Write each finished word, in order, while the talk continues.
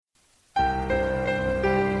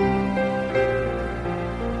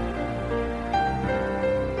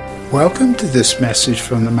Welcome to this message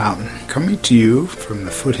from the mountain, coming to you from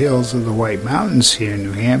the foothills of the White Mountains here in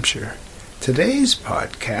New Hampshire. Today's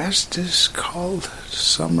podcast is called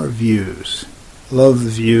Summer Views. Love the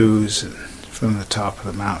views from the top of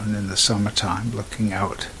the mountain in the summertime, looking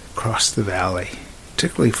out across the valley,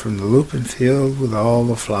 particularly from the lupin field with all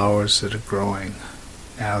the flowers that are growing.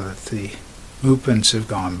 Now that the lupins have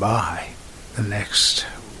gone by, the next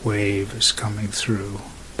wave is coming through,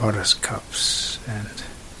 buttercups and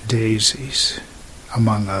daisies,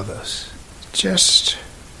 among others. Just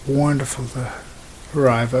wonderful to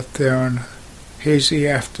arrive up there on a hazy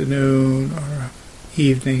afternoon or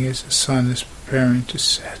evening as the sun is preparing to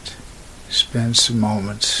set. Spend some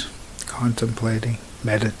moments contemplating,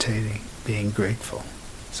 meditating, being grateful.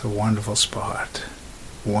 It's a wonderful spot,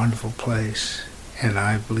 a wonderful place, and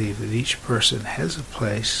I believe that each person has a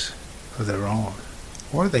place of their own,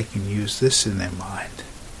 or they can use this in their mind,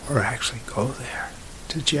 or actually go there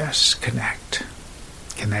to just connect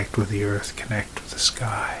with the earth, connect with the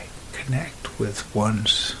sky, connect with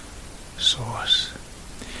one's source.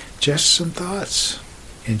 Just some thoughts,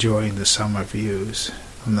 enjoying the summer views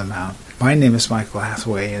from the mountain. My name is Michael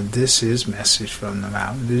Hathaway, and this is Message from the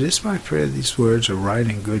Mountain. It is my prayer these words are right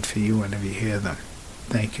and good for you whenever you hear them.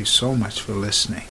 Thank you so much for listening.